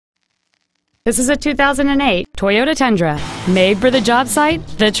This is a 2008 Toyota Tundra, made for the job site,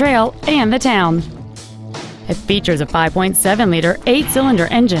 the trail, and the town. It features a 5.7-liter 8-cylinder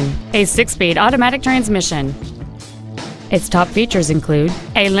engine, a 6-speed automatic transmission. Its top features include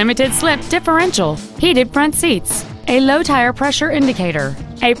a limited-slip differential, heated front seats, a low-tire pressure indicator,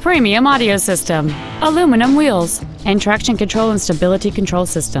 a premium audio system, aluminum wheels, and traction control and stability control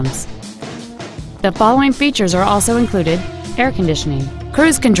systems. The following features are also included: air conditioning,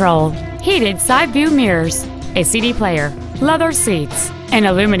 cruise control, heated side view mirrors, a CD player, leather seats, an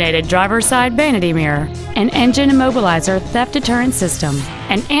illuminated driver's side vanity mirror, an engine immobilizer theft deterrent system,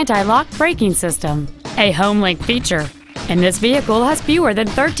 an anti-lock braking system, a home link feature, and this vehicle has fewer than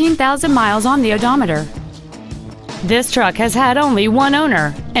 13,000 miles on the odometer. This truck has had only one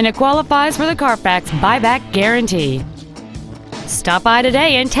owner, and it qualifies for the Carfax buyback guarantee. Stop by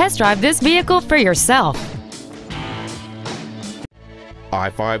today and test drive this vehicle for yourself.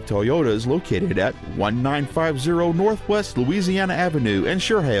 I-5 Toyota is located at 1950 Northwest Louisiana Avenue in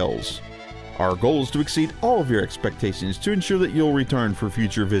Chehalis. Our goal is to exceed all of your expectations to ensure that you'll return for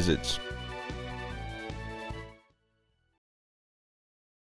future visits.